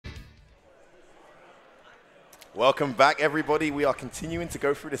Welcome back, everybody. We are continuing to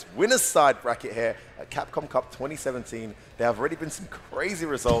go through this winner's side bracket here at Capcom Cup 2017. There have already been some crazy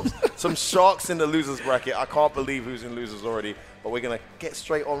results, some sharks in the losers bracket. I can't believe who's in losers already, but we're going to get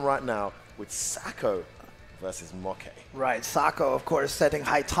straight on right now with Sako versus Moke. Right, Sako, of course, setting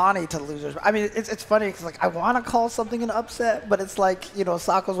Haitani to losers. I mean, it's funny because like I want to call something an upset, but it's like, you know,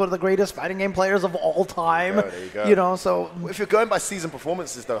 Sako's one of the greatest fighting game players of all time. There you go. You know, so if you're going by season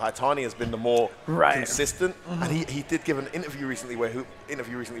performances, though, Haitani has been the more consistent. And he did give an interview recently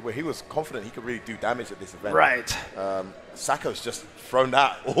where he was confident he could really do damage at this event. Right. Sako's just thrown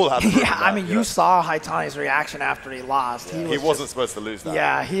that all out. Yeah, I mean, you saw Haitani's reaction after he lost. Yeah, he wasn't supposed to lose that.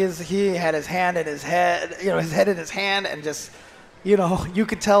 Yeah, he had his hand in his head, you know, his head in his hand, and just, you know, you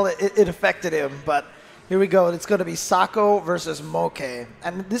could tell it affected him. But here we go. It's going to be Sako versus Moke,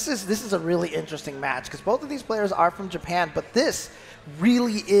 and this is a really interesting match because both of these players are from Japan, but this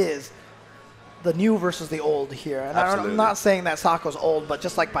really is the new versus the old here. And I'm not saying that Sako's old, but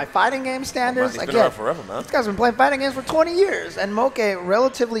just like by fighting game standards, he's been around forever, man. This guy's been playing fighting games for 20 years. And Moke,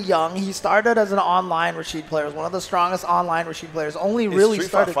 relatively young, he started as an online Rashid player, one of the strongest online Rashid players. Only really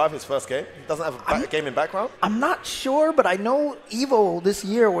started. Street Fighter V his first game. He doesn't have a gaming background. I'm not sure, but I know Evo this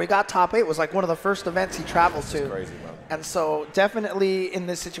year, where he got top 8, was like one of the first events he traveled to. That's crazy, man. And so definitely in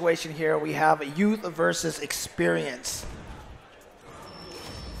this situation here, we have youth versus experience.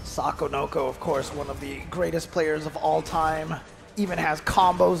 Sako Noko, of course, one of the greatest players of all time, even has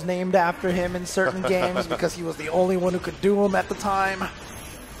combos named after him in certain games because he was the only one who could do them at the time.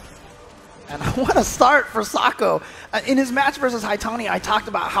 And I want to start for Sako. In his match versus Haitani, I talked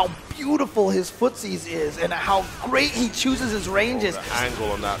about how beautiful his footsies is and how great he chooses his ranges. The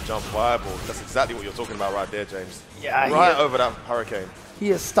angle on that jump fireball, that's exactly what you're talking about right there, James. Yeah, right over that hurricane. He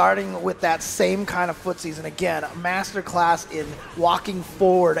is starting with that same kind of footsies, and again, masterclass in walking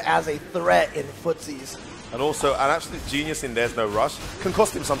forward as a threat in footsies. And also, an absolute genius in There's No Rush. Can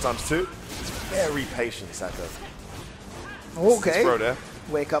cost him sometimes too. He's very patient, Sako. Okay. Throw there.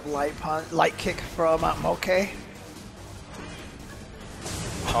 Wake up light kick from Moke.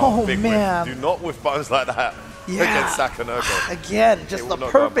 Oh big man. Whiff. Do not whiff buttons like that. Against Sako Noko. Again, just the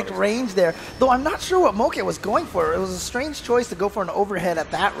perfect range there. Though I'm not sure what Moke was going for. It was a strange choice to go for an overhead at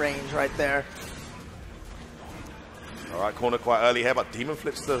that range right there. All right, corner quite early here, but Demon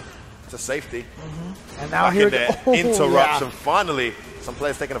flips to safety. And now here interruption. Finally, some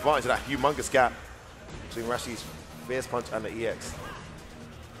players taking advantage of that humongous gap between Rashi's fierce punch and the EX.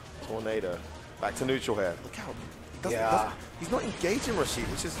 Tornado. Back to neutral here. Look how he's not engaging Rashid,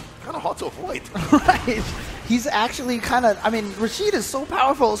 which is kind of hard to avoid. Right. He's actually kind of, I mean, Rashid is so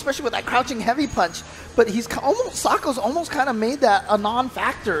powerful, especially with that crouching heavy punch, but Sako's almost kind of made that a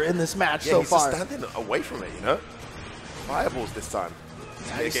non-factor in this match so far. He's just standing away from it, you know? Fireballs this time.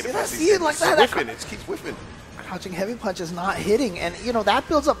 See it like that? Whiffing, it keeps whiffing. Crouching heavy punch is not hitting, and you know that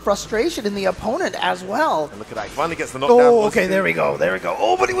builds up frustration in the opponent as well. And look at that, he finally gets the knockdown. Oh, okay, there we go, there we go.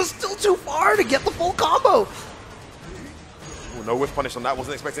 Oh, but he was still too far to get the full combo. Ooh, no whiff punish on that,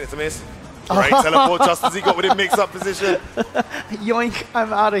 wasn't expecting it to miss. Great teleport just as he got within mix-up position. Yoink,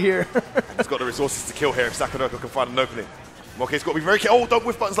 I'm out of here. He's got the resources to kill here if Sako Noko can find an opening. Moke's got to be very careful. Oh, don't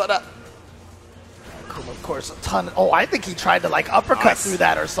whiff buttons like that. Of course, a ton. Oh, I think he tried to like uppercut through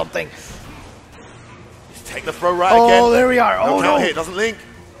that or something. Take the throw right again. Oh, there we are. No count hit, doesn't link.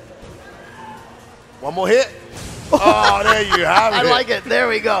 One more hit. Oh, there you have it. I like it. There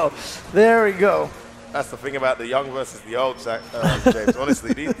we go. There we go. That's the thing about the young versus the old, James.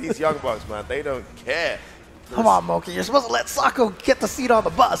 Honestly, these young bucks, man, they don't care. Come on, Moke. You're supposed to let Sako get the seat on the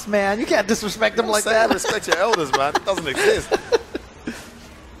bus, man. You can't disrespect him like that. Respect your elders, man. It doesn't exist.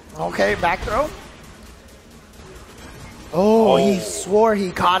 Okay, back throw. Oh, he swore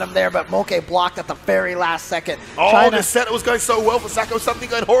he caught him there, but Moke blocked at the very last second. Oh, the set was going so well for Sako, something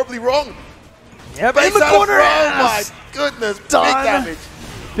going horribly wrong. Yeah, but in the corner. Oh, my goodness. Done. Big damage.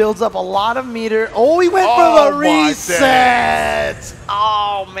 Builds up a lot of meter. Oh, he went for the reset.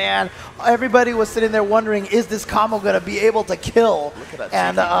 Oh, man. Everybody was sitting there wondering, is this combo going to be able to kill? Look at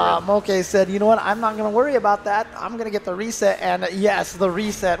that. And Moke said, you know what? I'm not going to worry about that. I'm going to get the reset. And yes, the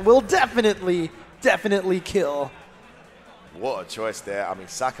reset will definitely kill. What a choice there. I mean,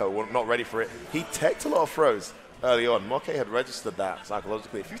 Sako not ready for it. He teched a lot of throws early on. Moke had registered that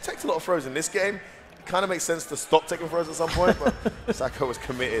psychologically. If you teched a lot of throws in this game, it kind of makes sense to stop taking throws at some point, but Sako was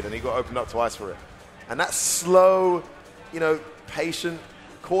committed and he got opened up twice for it. And that slow, you know, patient,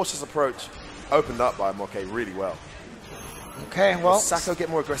 cautious approach opened up by Moke really well. Okay, well, Sako get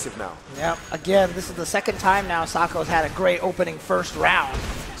more aggressive now. Yeah, again, this is the second time now Sako's had a great opening first round.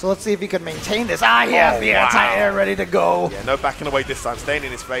 So let's see if he can maintain this. He has the anti-air ready to go. Yeah, no backing away this time, staying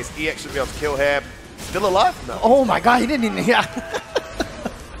in his face. EX should be able to kill here. Still alive? No. Oh my god, he didn't even, yeah.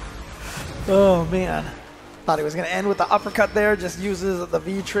 Oh man. Thought he was going to end with the uppercut there, just uses the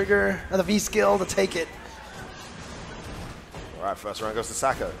V trigger, or the V skill to take it. All right, first round goes to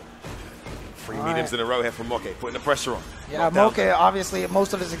Sako. Three mediums in a row here from Moke, putting the pressure on. Yeah, Moke, obviously,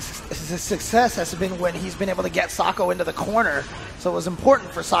 most of his success has been when he's been able to get Sako into the corner. So it was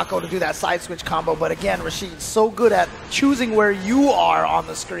important for Sako to do that side switch combo. But again, Rashid's so good at choosing where you are on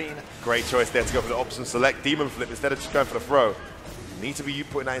the screen. Great choice there to go for the option select demon flip instead of just going for the throw. Need to be you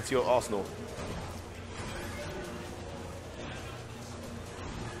putting that into your arsenal.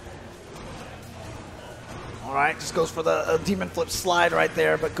 All right, just goes for the demon flip slide right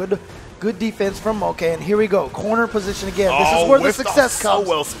there, but good defense from Moke. And here we go, corner position again. This is where the success comes. So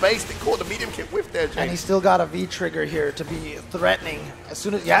well spaced. It caught the medium kick whiff there, James. And he's still got a V trigger here to be threatening. As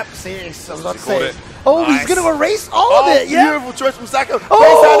soon as, yep, see, I was about to He say. caught it. Oh, Nice. he's going to erase all of it, yeah. Beautiful choice from Sako. Oh!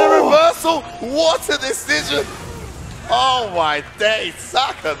 Face out a reversal. What a decision. Oh my days,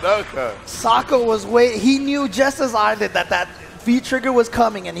 Sako. Sako was he knew just as I did that V-trigger was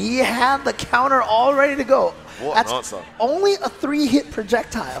coming, and he had the counter all ready to go. What an answer. Only a 3-hit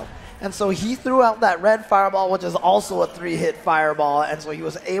projectile. And so he threw out that red fireball, which is also a 3-hit fireball, and so he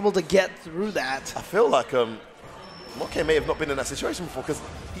was able to get through that. I feel like Moke may have not been in that situation before because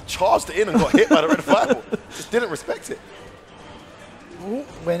he charged it in and got hit by the red fireball. Just didn't respect it. Ooh,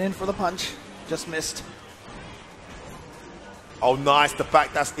 went in for the punch, just missed. Oh, nice. The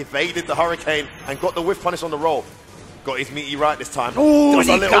back dash evaded the hurricane and got the whiff punish on the roll. Got his meaty right this time. Ooh, Just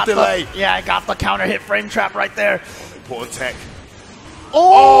a little delay. I got the counter hit frame trap right there. Important tech.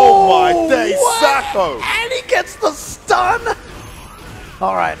 Oh, my days, what? Sako. And he gets the stun.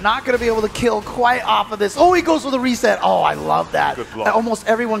 All right, not going to be able to kill quite off of this. Oh, he goes for the reset. Oh, I love that. Good block. Almost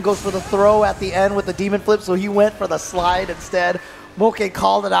everyone goes for the throw at the end with the demon flip, so he went for the slide instead. Moke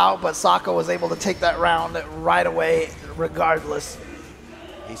called it out, but Sako was able to take that round right away regardless.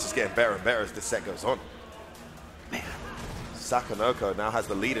 He's just getting better and better as the set goes on. Man. Sakonoko now has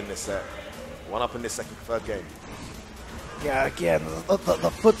the lead in this set. One up in this third game. Yeah, again, the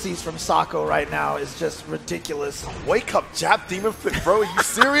footsies from Sako right now is just ridiculous. Wake up, jab, demon flip, bro. Are you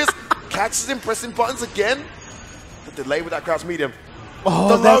serious? Catches him pressing buttons again. The delay with that crouch medium.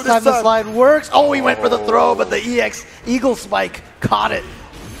 Oh, that time the slide works. Oh, he went for the throw, but the EX Eagle Spike caught it.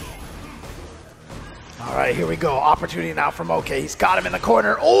 All right, here we go. Opportunity now for Moke. He's got him in the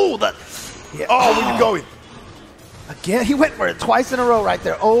corner. Oh, where you going? Again, he went for it twice in a row right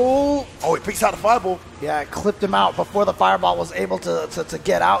there. Oh, he picks out the fireball. Yeah, it clipped him out before the fireball was able to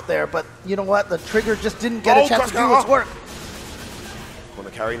get out there. But you know what? The trigger just didn't get a chance to do its work. Corner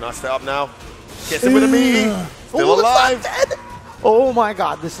carry, nice set up now. Gets him with a meaty. Still alive. Dead. Oh my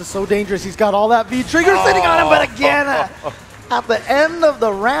God, this is so dangerous. He's got all that V trigger sitting on him, but again, at the end of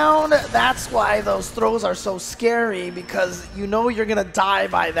the round, that's why those throws are so scary, because you know you're gonna die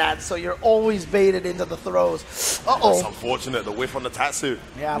by that, so you're always baited into the throws. That's unfortunate, the whiff on the Tatsu.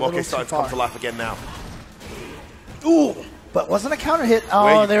 Yeah, Moke's starting to come to life again now. Ooh, but wasn't a counter hit. Oh,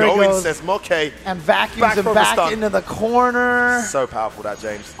 Where there he goes. Says Moke. And vacuums him back into the corner. So powerful that,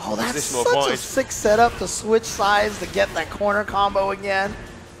 James. Oh, that's such a sick setup to switch sides to get that corner combo again.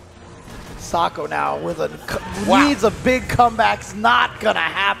 Sako now with needs a big comeback. It's not gonna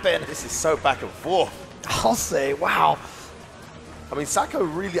happen. This is so back and forth. I'll say, wow. I mean, Sako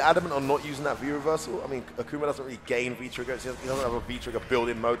really adamant on not using that V reversal. I mean, Akuma doesn't really gain V trigger. He doesn't have a V trigger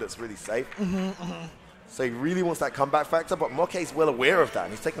built-in mode that's really safe. So he really wants that comeback factor, but Moke is well aware of that,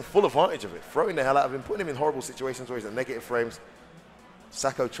 and he's taking full advantage of it, throwing the hell out of him, putting him in horrible situations where he's at negative frames.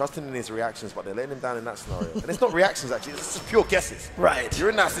 Sako trusting in his reactions, but they're letting him down in that scenario. And it's not reactions, actually. It's just pure guesses. Right. You're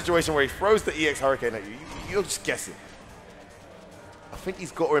in that situation where he throws the EX Hurricane at you. You're just guessing. I think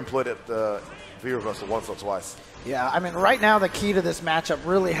he's got to employ the V reversal once or twice. Yeah, I mean, right now the key to this matchup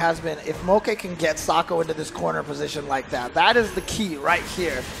really has been if Moke can get Sako into this corner position like that. That is the key right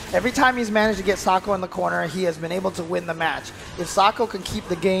here. Every time he's managed to get Sako in the corner, he has been able to win the match. If Sako can keep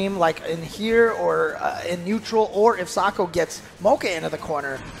the game like in here or in neutral, or if Sako gets Moke into the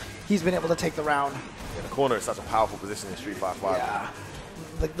corner, he's been able to take the round. Yeah, the corner is such a powerful position in Street Fighter 5. Yeah.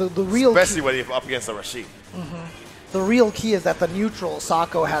 The real especially when you're up against a Rashid. The real key is that the neutral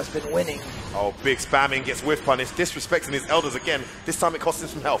Sako has been winning. Oh, big spamming, gets whiff punished, disrespecting his elders again. This time it costs him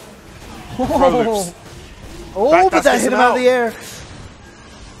some health. But that hit him out of the air.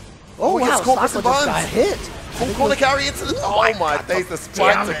 Oh, wow, Sako just got hit. Full corner carry into the... Oh, my days, the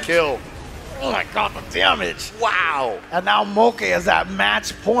spike to kill. Oh, my God, the damage. Wow. And now Moke is at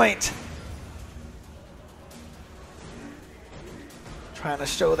match point. Trying to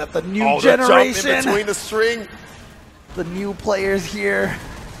show that the new generation... The jump in between the string. The new players here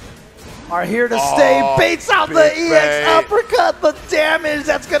are here to stay. Baits out the big EX bait. uppercut. The damage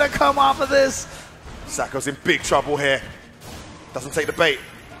that's going to come off of this. Sako's in big trouble here. Doesn't take the bait.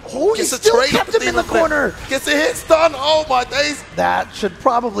 Oh, he still kept him in the corner. Gets a hit stun. Oh my days. That should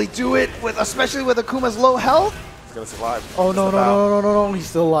probably do it, with especially with Akuma's low health. He's going to survive. Oh, no. He's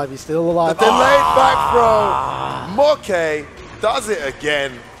still alive. He's still alive. The delayed back throw. Moke does it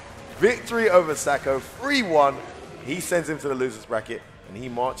again. Victory over Sako, 3-1. He sends him to the loser's bracket, and he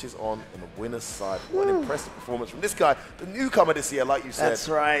marches on the winner's side. What an impressive performance from this guy, the newcomer this year, like you said. That's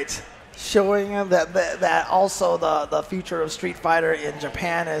right. Showing him that also the future of Street Fighter in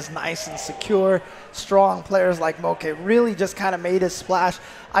Japan is nice and secure. Strong players like Moke really just kind of made his splash.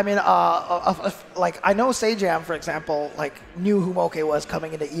 I mean, like I know Sejam, for example, like knew who Moke was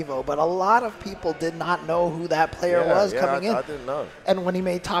coming into Evo, but a lot of people did not know who that player was coming in. I didn't know. And when he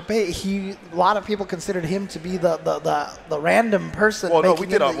made top 8, a lot of people considered him to be the random person. Well, no, we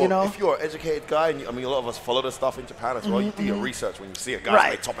did. You know, if you're an educated guy, and I mean, a lot of us follow the stuff in Japan as well. You do your research when you see a guy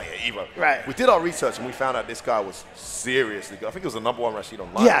make top 8 at Evo. Right. We did our research and we found out this guy was seriously good. I think it was the #1 Rashid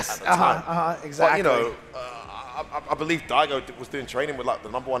online yes, at the time. exactly. But, you know, I believe Daigo was doing training with like the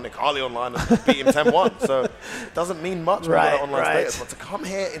 #1 Nikali online and beat him 10-1. So it doesn't mean much when you've got online status. But to come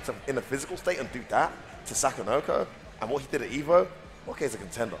here in a physical state and do that to Sakonoko and what he did at Evo, Moke is a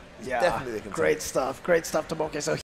contender. He's definitely a contender. Great stuff to Moke. So